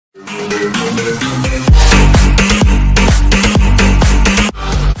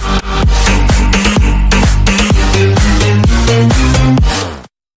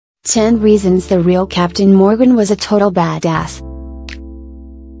Ten reasons the real Captain Morgan was a total badass.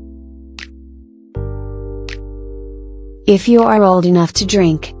 If you are old enough to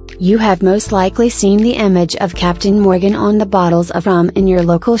drink, you have most likely seen the image of Captain Morgan on the bottles of rum in your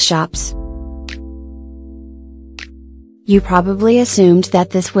local shops. You probably assumed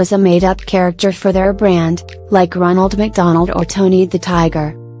that this was a made-up character for their brand, like Ronald McDonald or Tony the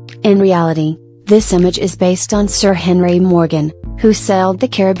Tiger. In reality, this image is based on Sir Henry Morgan, who sailed the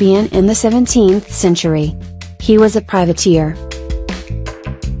Caribbean in the 17th century. He was a privateer.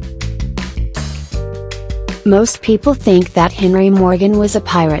 Most people think that Henry Morgan was a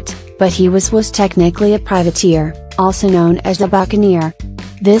pirate, but he was technically a privateer, also known as a buccaneer.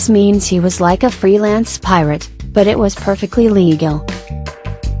 This means he was like a freelance pirate, but it was perfectly legal.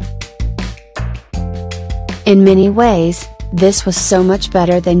 In many ways, this was so much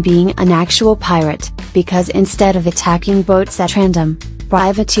better than being an actual pirate, because instead of attacking boats at random,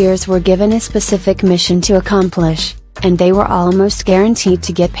 privateers were given a specific mission to accomplish, and they were almost guaranteed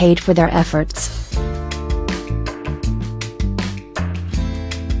to get paid for their efforts.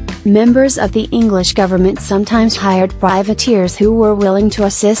 Members of the English government sometimes hired privateers who were willing to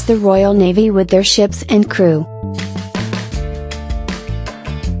assist the Royal Navy with their ships and crew.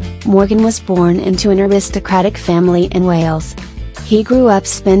 Morgan was born into an aristocratic family in Wales. He grew up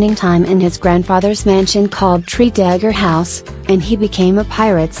spending time in his grandfather's mansion called Tredegar House, and he became a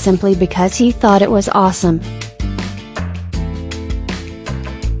pirate simply because he thought it was awesome.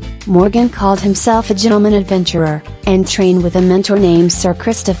 Morgan called himself a gentleman adventurer, and trained with a mentor named Sir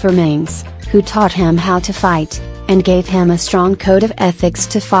Christopher Mings, who taught him how to fight, and gave him a strong code of ethics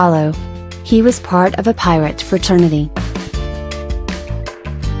to follow. He was part of a pirate fraternity.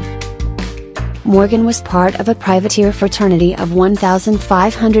 Morgan was part of a privateer fraternity of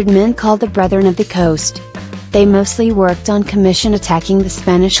 1,500 men called the Brethren of the Coast. They mostly worked on commission attacking the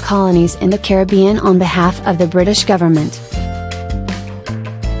Spanish colonies in the Caribbean on behalf of the British government.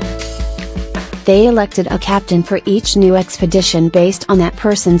 They elected a captain for each new expedition based on that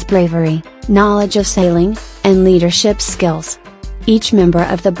person's bravery, knowledge of sailing, and leadership skills. Each member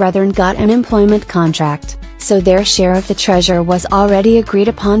of the Brethren got an employment contract, so their share of the treasure was already agreed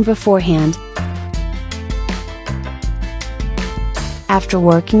upon beforehand. After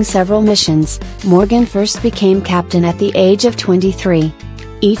working several missions, Morgan first became captain at the age of 23.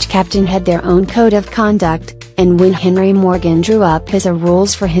 Each captain had their own code of conduct, and when Henry Morgan drew up his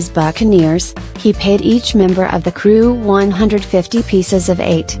rules for his buccaneers, he paid each member of the crew 150 pieces of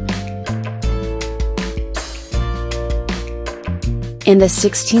 8. In the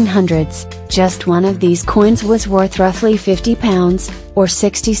 1600s, just one of these coins was worth roughly £50, or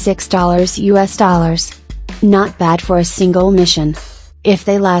 $66 US. Not bad for a single mission. If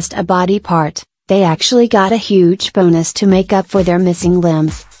they lost a body part, they actually got a huge bonus to make up for their missing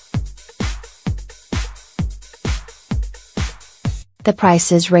limbs. The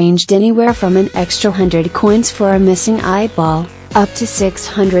prices ranged anywhere from an extra 100 coins for a missing eyeball, up to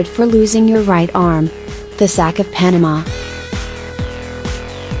 600 for losing your right arm. The Sack of Panama.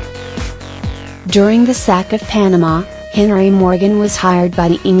 During the Sack of Panama, Henry Morgan was hired by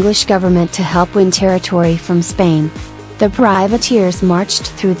the English government to help win territory from Spain. The privateers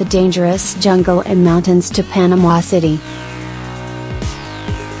marched through the dangerous jungle and mountains to Panama City.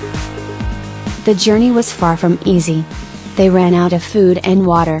 The journey was far from easy. They ran out of food and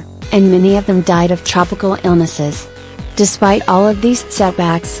water, and many of them died of tropical illnesses. Despite all of these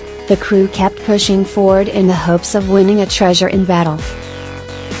setbacks, the crew kept pushing forward in the hopes of winning a treasure in battle.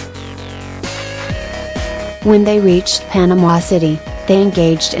 When they reached Panama City, they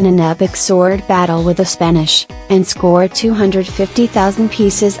engaged in an epic sword battle with the Spanish, and scored 250,000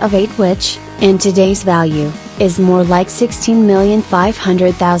 pieces of 8, which, in today's value, is more like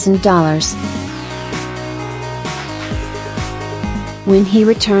 $16,500,000. When he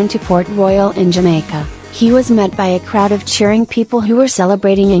returned to Port Royal in Jamaica, he was met by a crowd of cheering people who were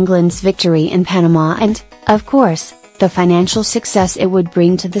celebrating England's victory in Panama and, of course, the financial success it would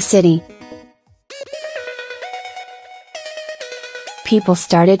bring to the city. People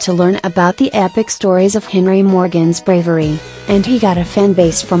started to learn about the epic stories of Henry Morgan's bravery, and he got a fan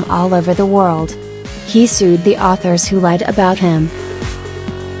base from all over the world. He sued the authors who lied about him.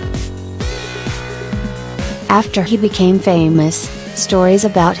 After he became famous, stories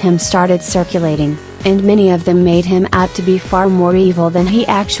about him started circulating, and many of them made him out to be far more evil than he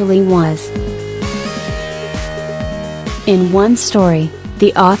actually was. In one story,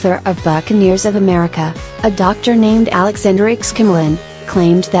 the author of Buccaneers of America, a doctor named Alexander X. Camelin,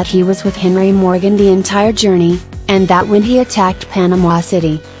 claimed that he was with Henry Morgan the entire journey, and that when he attacked Panama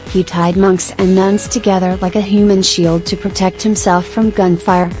City, he tied monks and nuns together like a human shield to protect himself from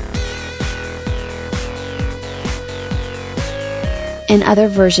gunfire. In other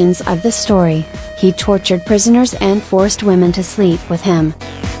versions of the story, he tortured prisoners and forced women to sleep with him.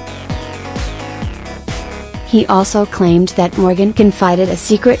 He also claimed that Morgan confided a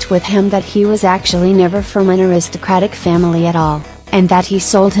secret with him that he was actually never from an aristocratic family at all, and that he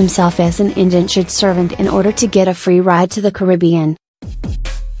sold himself as an indentured servant in order to get a free ride to the Caribbean.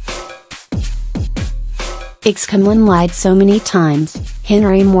 Excommon lied so many times,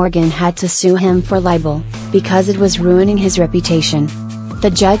 Henry Morgan had to sue him for libel, because it was ruining his reputation.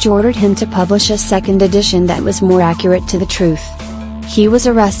 The judge ordered him to publish a second edition that was more accurate to the truth. He was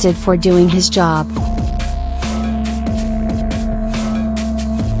arrested for doing his job.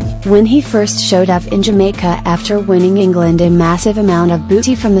 When he first showed up in Jamaica after winning England a massive amount of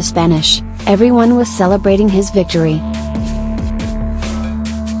booty from the Spanish, everyone was celebrating his victory.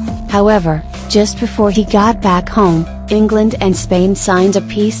 However, just before he got back home, England and Spain signed a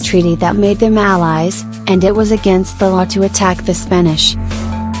peace treaty that made them allies, and it was against the law to attack the Spanish.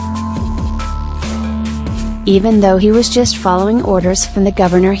 Even though he was just following orders from the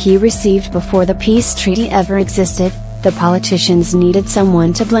governor he received before the peace treaty ever existed, the politicians needed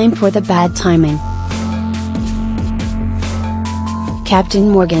someone to blame for the bad timing. Captain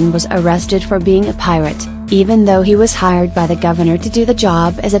Morgan was arrested for being a pirate, even though he was hired by the governor to do the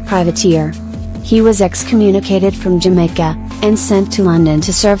job as a privateer. He was excommunicated from Jamaica, and sent to London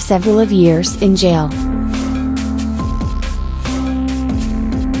to serve several years in jail.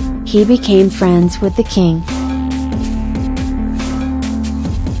 He became friends with the king.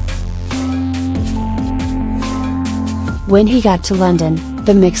 When he got to London,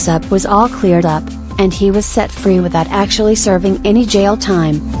 the mix-up was all cleared up, and he was set free without actually serving any jail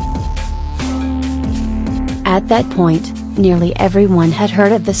time. At that point, nearly everyone had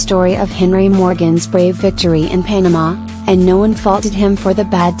heard of the story of Henry Morgan's brave victory in Panama, and no one faulted him for the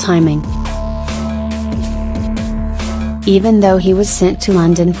bad timing. Even though he was sent to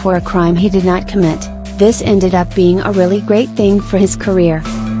London for a crime he did not commit, this ended up being a really great thing for his career.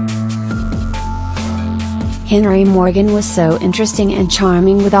 Henry Morgan was so interesting and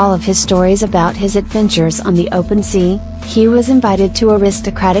charming with all of his stories about his adventures on the open sea. He was invited to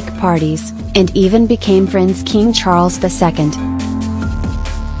aristocratic parties, and even became friends King Charles II.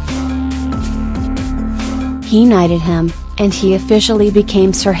 He knighted him, and he officially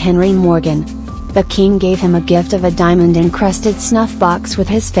became Sir Henry Morgan. The king gave him a gift of a diamond-encrusted snuff box with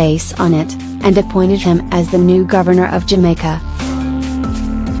his face on it, and appointed him as the new governor of Jamaica.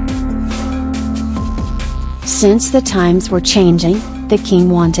 Since the times were changing, the king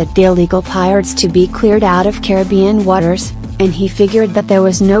wanted the illegal pirates to be cleared out of Caribbean waters, and he figured that there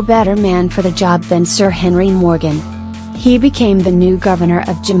was no better man for the job than Sir Henry Morgan. He became the new governor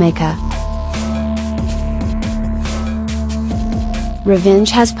of Jamaica. Revenge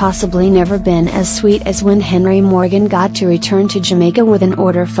has possibly never been as sweet as when Henry Morgan got to return to Jamaica with an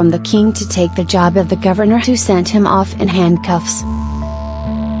order from the king to take the job of the governor who sent him off in handcuffs.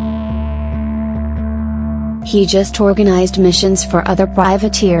 He just organized missions for other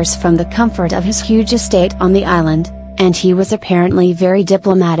privateers from the comfort of his huge estate on the island, and he was apparently very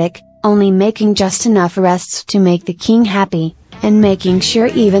diplomatic, only making just enough arrests to make the king happy, and making sure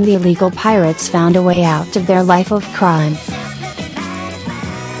even the illegal pirates found a way out of their life of crime.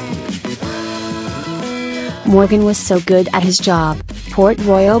 Morgan was so good at his job, Port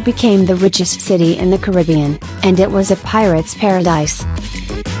Royal became the richest city in the Caribbean, and it was a pirate's paradise.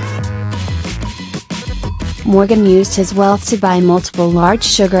 Morgan used his wealth to buy multiple large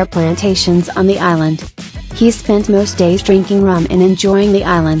sugar plantations on the island. He spent most days drinking rum and enjoying the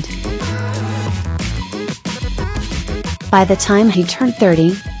island. By the time he turned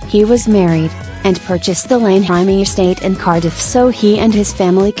 30, he was married, and purchased the Lanehime estate in Cardiff so he and his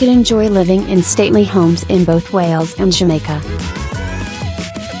family could enjoy living in stately homes in both Wales and Jamaica.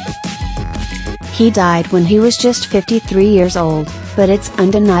 He died when he was just 53 years old, but it's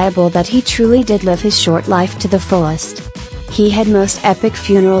undeniable that he truly did live his short life to the fullest. He had most epic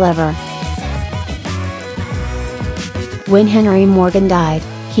funeral ever. When Henry Morgan died,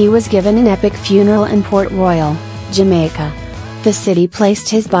 he was given an epic funeral in Port Royal, Jamaica. The city placed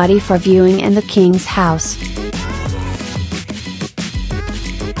his body for viewing in the king's house.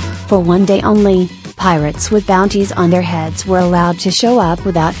 For one day only, pirates with bounties on their heads were allowed to show up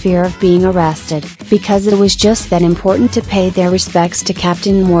without fear of being arrested, because it was just that important to pay their respects to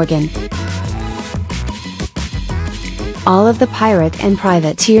Captain Morgan. All of the pirate and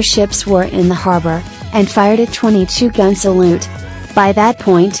privateer ships were in the harbor, and fired a 22-gun salute. By that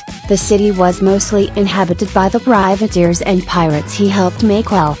point, the city was mostly inhabited by the privateers and pirates he helped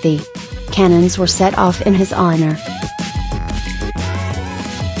make wealthy. Cannons were set off in his honor.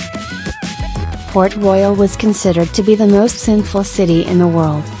 Port Royal was considered to be the most sinful city in the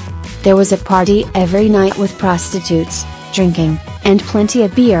world. There was a party every night with prostitutes, drinking, and plenty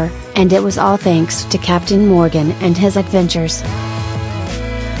of beer, and it was all thanks to Captain Morgan and his adventures.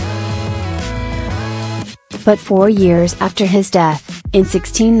 But 4 years after his death, in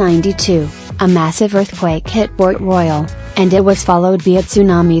 1692, a massive earthquake hit Port Royal, and it was followed by a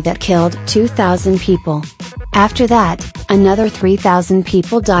tsunami that killed 2,000 people. After that, another 3,000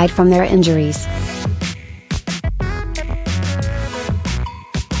 people died from their injuries.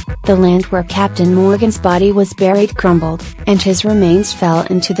 The land where Captain Morgan's body was buried crumbled, and his remains fell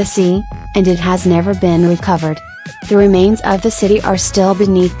into the sea, and it has never been recovered. The remains of the city are still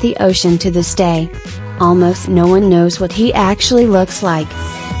beneath the ocean to this day. Almost no one knows what he actually looks like.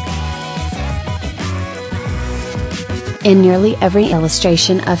 In nearly every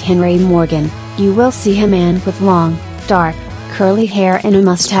illustration of Henry Morgan, you will see a man with long, dark, curly hair and a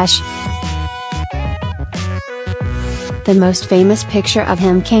mustache. The most famous picture of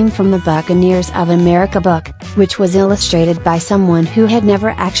him came from the Buccaneers of America book, which was illustrated by someone who had never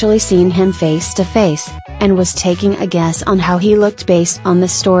actually seen him face to face, and was taking a guess on how he looked based on the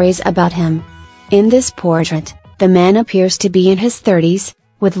stories about him. In this portrait, the man appears to be in his 30s,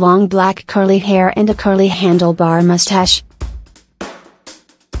 with long black curly hair and a curly handlebar mustache.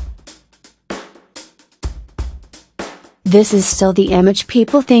 This is still the image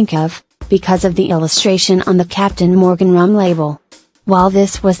people think of, because of the illustration on the Captain Morgan rum label. While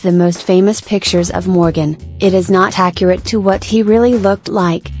this was the most famous pictures of Morgan, it is not accurate to what he really looked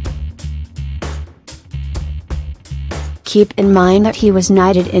like. Keep in mind that he was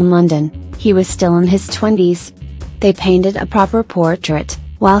knighted in London. He was still in his 20s. They painted a proper portrait,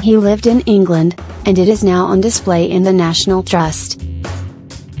 while he lived in England, and it is now on display in the National Trust.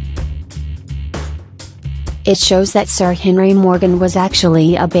 It shows that Sir Henry Morgan was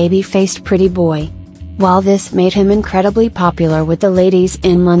actually a baby-faced pretty boy. While this made him incredibly popular with the ladies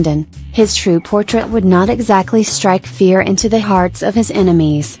in London, his true portrait would not exactly strike fear into the hearts of his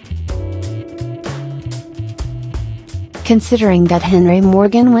enemies. Considering that Henry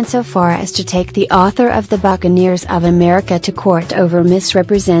Morgan went so far as to take the author of the Buccaneers of America to court over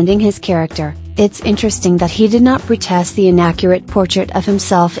misrepresenting his character, it's interesting that he did not protest the inaccurate portrait of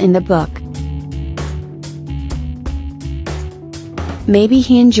himself in the book. Maybe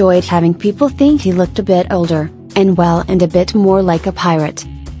he enjoyed having people think he looked a bit older, and a bit more like a pirate.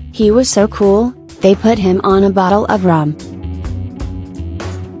 He was so cool, they put him on a bottle of rum.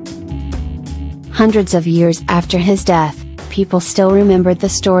 Hundreds of years after his death, people still remembered the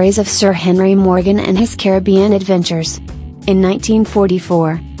stories of Sir Henry Morgan and his Caribbean adventures. In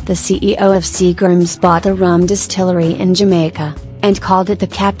 1944, the CEO of Seagram's bought a rum distillery in Jamaica, and called it the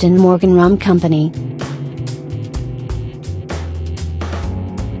Captain Morgan Rum Company.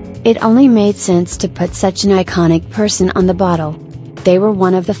 It only made sense to put such an iconic person on the bottle. They were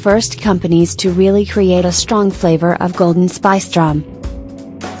one of the first companies to really create a strong flavor of golden spiced rum.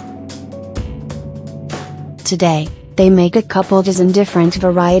 Today, they make a couple dozen different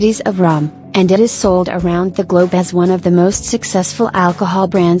varieties of rum, and it is sold around the globe as one of the most successful alcohol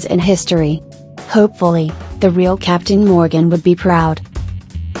brands in history. Hopefully, the real Captain Morgan would be proud.